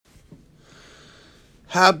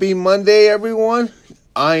Happy Monday, everyone.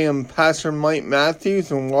 I am Pastor Mike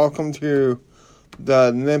Matthews, and welcome to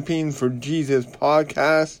the Limping for Jesus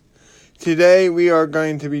podcast. Today, we are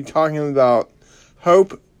going to be talking about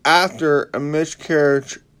hope after a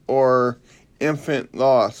miscarriage or infant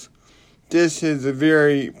loss. This is a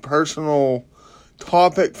very personal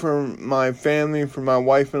topic for my family, for my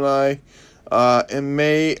wife and I. In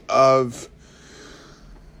May of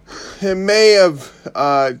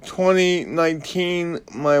 2019,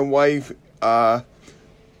 my wife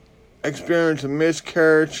experienced a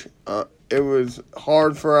miscarriage. It was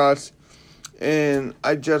hard for us, and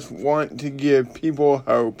I just want to give people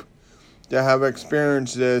hope that have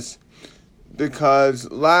experienced this,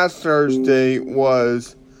 because last Thursday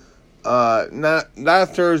was the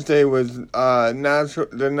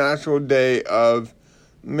National Day of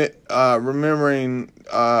remembering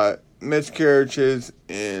miscarriages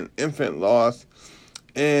and infant loss,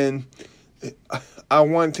 and I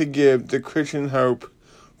want to give the Christian hope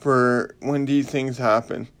for when these things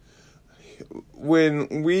happen.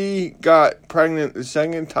 When we got pregnant the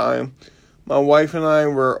second time, my wife and I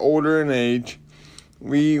were older in age.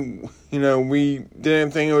 We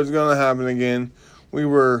didn't think it was going to happen again. We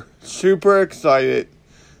were super excited.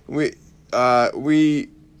 We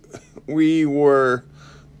were.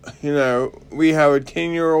 We have a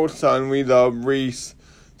 10-year-old son. We love Reese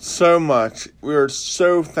so much. We are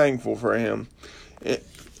so thankful for him.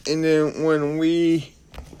 And then when we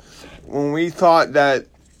thought that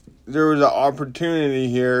there was an opportunity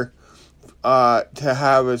here to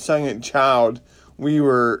have a second child, we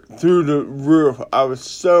were through the roof. I was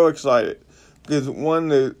so excited, because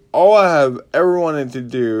all I have ever wanted to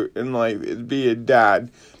do in life is be a dad,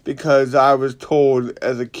 because I was told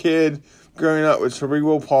as a kid growing up with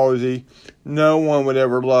cerebral palsy, no one would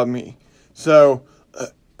ever love me. So,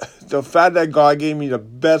 the fact that God gave me the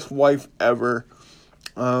best wife ever,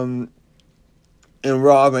 in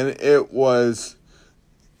Robin,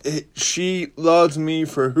 she loves me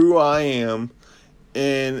for who I am,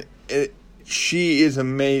 and she is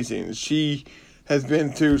amazing. She has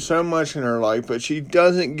been through so much in her life, but she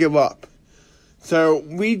doesn't give up. So,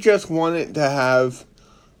 we just wanted to have,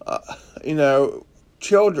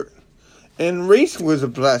 children. And Reese was a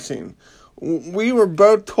blessing. We were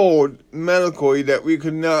both told medically that we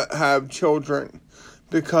could not have children,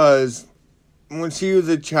 because when she was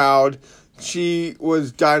a child, she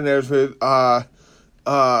was diagnosed with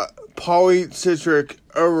polycystic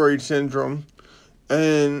ovary syndrome,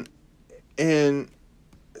 and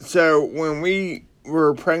so when we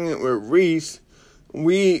were pregnant with Reese,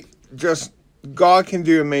 God can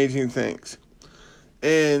do amazing things,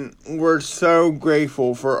 and we're so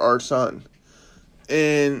grateful for our son.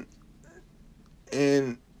 And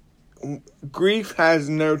grief has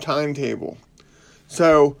no timetable.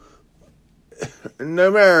 So,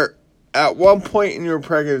 no matter at what point in your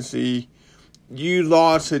pregnancy you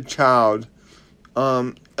lost a child,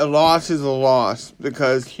 a loss is a loss,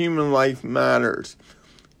 because human life matters.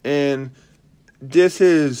 And this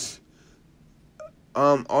is,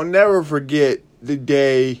 I'll never forget the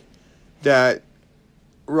day that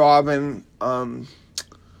Robin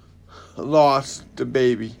lost the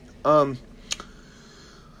baby.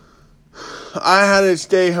 I had to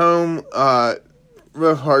stay home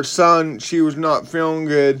with her son. She was not feeling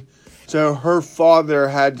good, so her father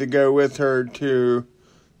had to go with her to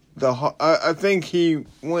I think he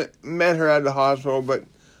met her at the hospital, but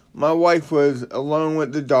my wife was alone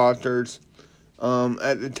with the doctors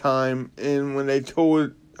at the time, and when they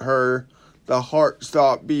told her the heart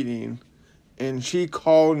stopped beating, and she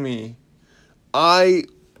called me,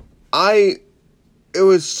 it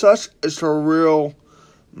was such a surreal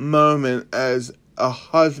moment as a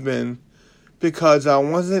husband, because I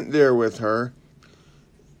wasn't there with her,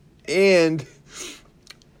 and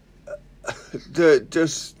to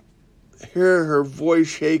just hear her voice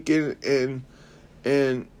shaking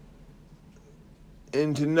and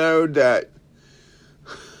to know that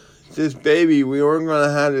this baby, we weren't going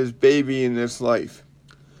to have this baby in this life.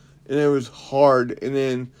 And it was hard. And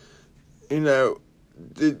then, the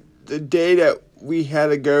day that we had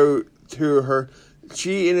to go to her,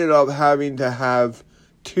 she ended up having to have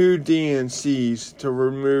 2 D&Cs to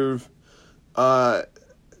remove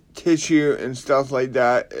tissue and stuff like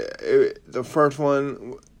that. The first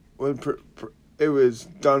one was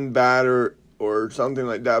done bad or something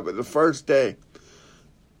like that. But the first day,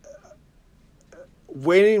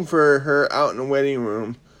 waiting for her out in the waiting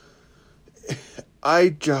room, I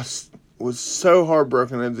just was so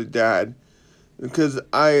heartbroken as a dad, because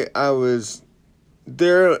I was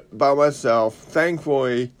there by myself.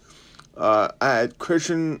 Thankfully, I had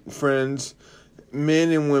Christian friends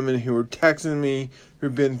men and women who were texting me,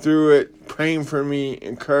 who've been through it, praying for me,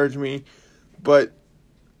 encouraged me. But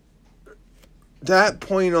from that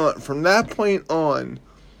point on,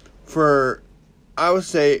 I would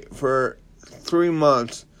say for 3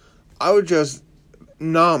 months, I was just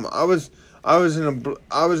numb. I was in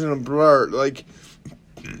a blur. Like,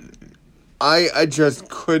 I just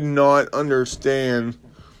could not understand.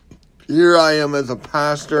 Here I am as a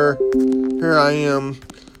pastor. Here I am,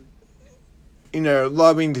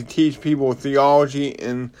 loving to teach people theology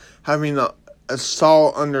and having a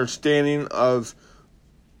solid understanding of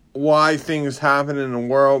why things happen in the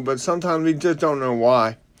world, but sometimes we just don't know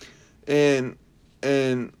why. And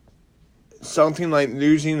something like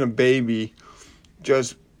losing a baby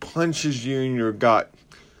just punches you in your gut.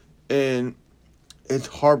 And it's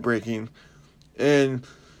heartbreaking. And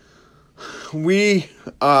we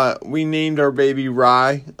named our baby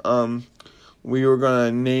Rye. We were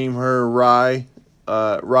gonna name her Rye,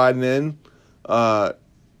 Rodnan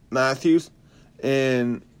Matthews,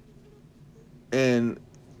 and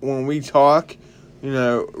when we talk,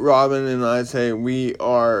 Robin and I say we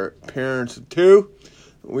are parents of 2.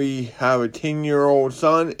 We have a 10-year-old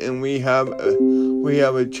son, and we have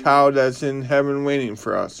a child that's in heaven waiting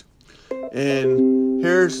for us. And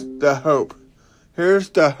here's the hope. Here's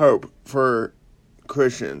the hope for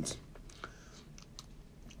Christians.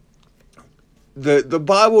 The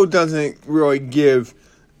Bible doesn't really give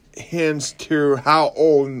hints to how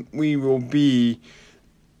old we will be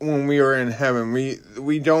when we are in heaven.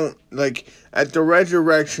 We don't, like, at the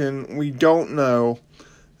resurrection, we don't know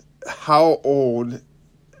how old,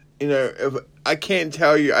 if I can't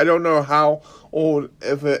tell you, I don't know how old,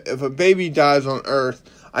 if a baby dies on earth,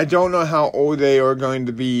 I don't know how old they are going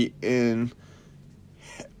to be in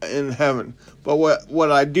heaven. But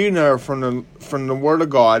what I do know from the Word of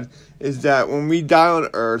God is that when we die on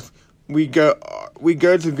earth, we go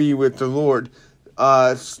to be with the Lord.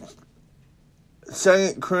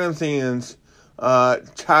 2 Corinthians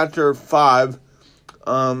chapter 5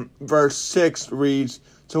 verse 6 reads,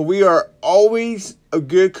 "So we are always of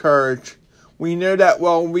good courage. We know that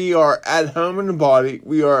while we are at home in the body,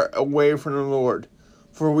 we are away from the Lord.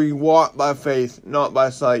 For we walk by faith, not by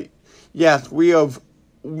sight." Yes, we are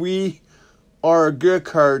of good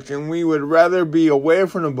courage, and we would rather be away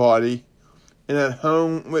from the body and at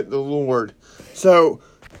home with the Lord. So,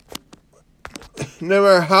 no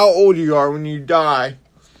matter how old you are when you die,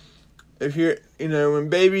 when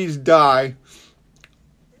babies die,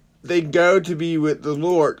 they go to be with the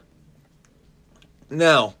Lord.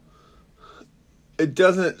 Now, it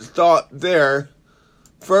doesn't stop there.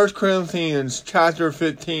 1 Corinthians chapter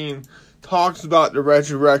 15 talks about the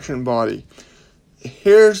resurrection body.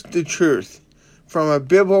 Here's the truth from a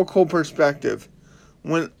biblical perspective.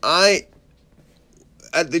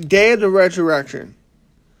 At the day of the resurrection,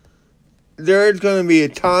 there is going to be a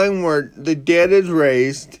time where the dead is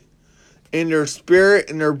raised and their spirit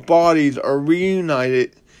and their bodies are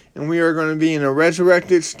reunited, and we are going to be in a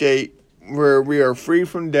resurrected state where we are free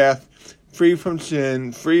from death, free from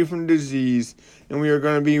sin, free from disease, and we are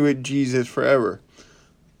going to be with Jesus forever.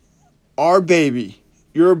 Our baby,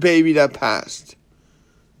 your baby that passed,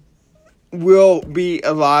 will be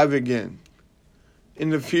alive again in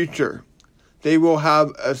the future. They will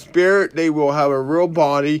have a spirit, they will have a real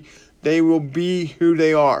body, they will be who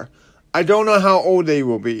they are. I don't know how old they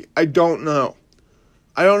will be. I don't know.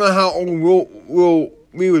 I don't know how old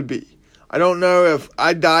we would be. I don't know if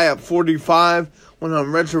I die at 45 when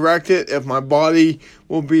I'm resurrected, if my body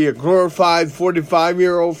will be a glorified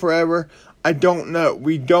 45-year-old forever. I don't know.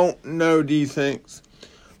 We don't know these things.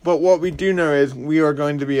 But what we do know is we are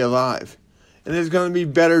going to be alive. And it's going to be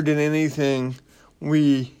better than anything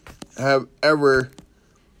we have ever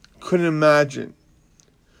could imagine.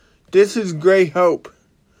 This is great hope.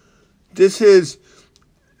 This is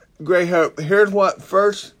great hope. Here's what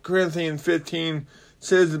 1 Corinthians 15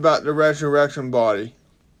 says about the resurrection body.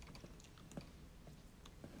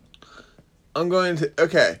 I'm going to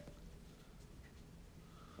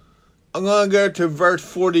go to verse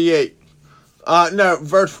 48.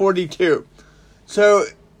 Verse 42. So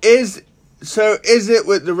is it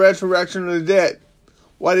with the resurrection of the dead?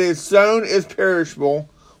 What is sown is perishable.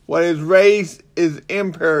 What is raised is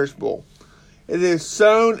imperishable. It is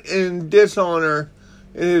sown in dishonor.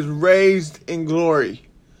 It is raised in glory.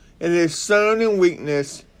 It is sown in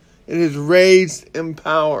weakness. It is raised in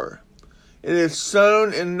power. It is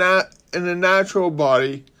sown in a natural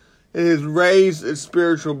body. It is raised a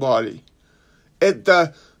spiritual body. If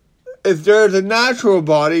there is a natural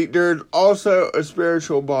body, there is also a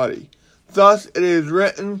spiritual body. Thus it is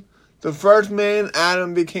written, the first man,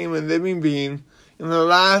 Adam, became a living being, and the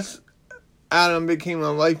last Adam became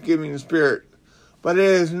a life-giving spirit. But it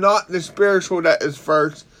is not the spiritual that is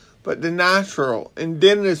first, but the natural, and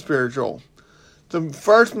then the spiritual. The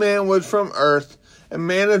first man was from earth, a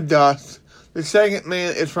man of dust. The second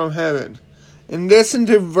man is from heaven. And listen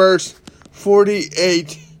to verse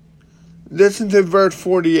 48. Listen to verse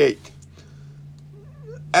 48.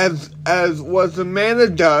 As was the man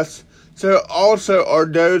of dust, so also are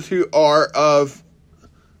those who are of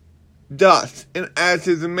dust. And as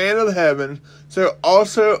is the man of heaven, so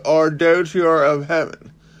also are those who are of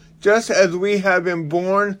heaven. Just as we have been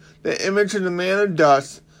born the image of the man of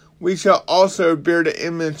dust, we shall also bear the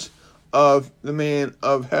image of the man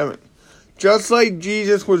of heaven. Just like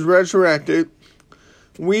Jesus was resurrected,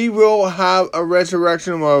 we will have a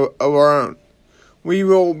resurrection of our own. We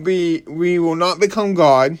will not become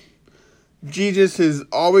God. Jesus is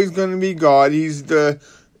always going to be God. He's the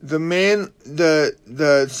man,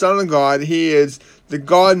 the Son of God. He is the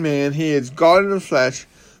God-man. He is God in the flesh.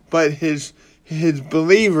 But his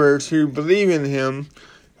believers who believe in him,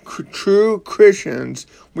 true Christians,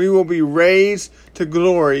 we will be raised to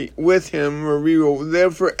glory with him, where we will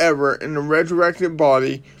live forever in the resurrected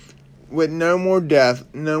body with no more death,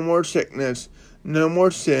 no more sickness, no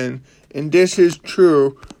more sin. And this is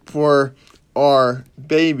true for our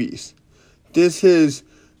babies. This is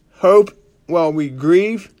hope while we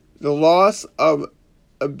grieve the loss of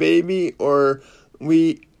a baby, or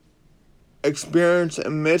we experience a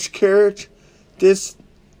miscarriage.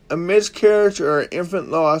 A miscarriage or an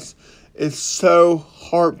infant loss is so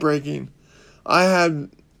heartbreaking. I have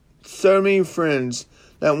so many friends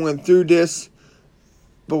that went through this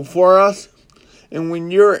before us, and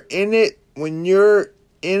when you're in it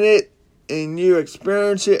and you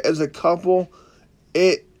experience it as a couple,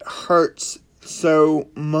 it hurts so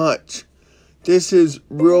much. This is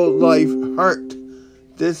real life hurt.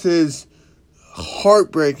 This is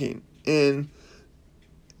heartbreaking, and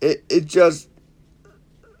it just,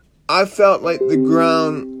 I felt like the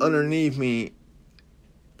ground underneath me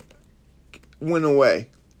went away.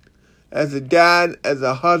 As a dad, as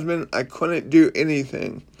a husband, I couldn't do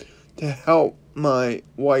anything to help my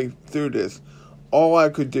wife through this. All I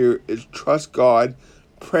could do is trust God,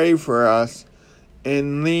 pray for us,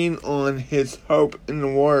 and lean on his hope in the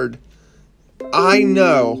word. I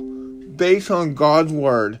know, based on God's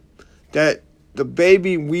word, that the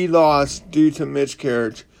baby we lost due to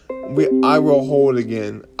miscarriage, I will hold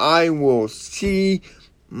again. I will see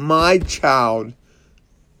my child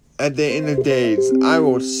at the end of days. I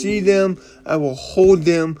will see them. I will hold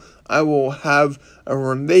them. I will have a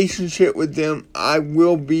relationship with them. I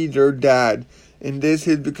will be their dad. And this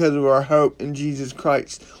is because of our hope in Jesus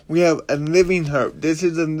Christ. We have a living hope. This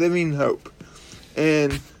is a living hope.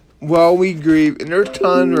 And while we grieve, and there's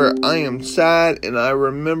times where I am sad and I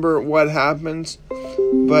remember what happens,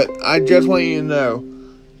 but I just want you to know,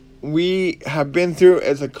 we have been through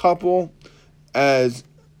as a couple, as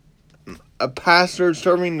a pastor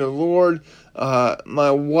serving the Lord.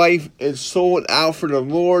 My wife is sold out for the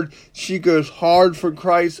Lord. She goes hard for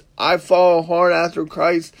Christ. I follow hard after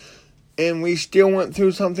Christ. And we still went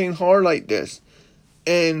through something hard like this.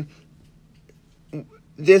 And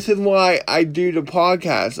this is why I do the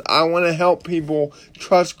podcast. I want to help people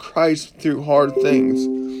trust Christ through hard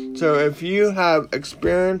things. So if you have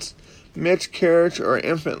experienced miscarriage or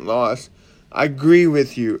infant loss, I agree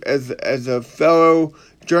with you. As a fellow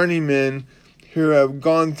journeyman who have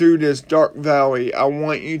gone through this dark valley, I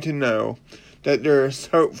want you to know that there is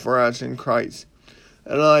hope for us in Christ.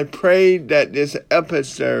 And I pray that this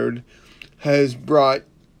episode has brought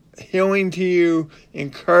healing to you,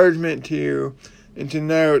 encouragement to you, and to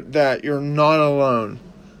know that you're not alone.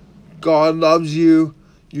 God loves you.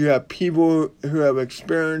 You have people who have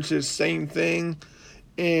experienced the same thing.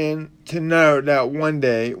 And to know that one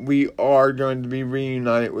day we are going to be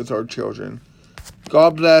reunited with our children.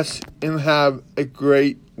 God bless and have a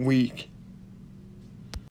great week.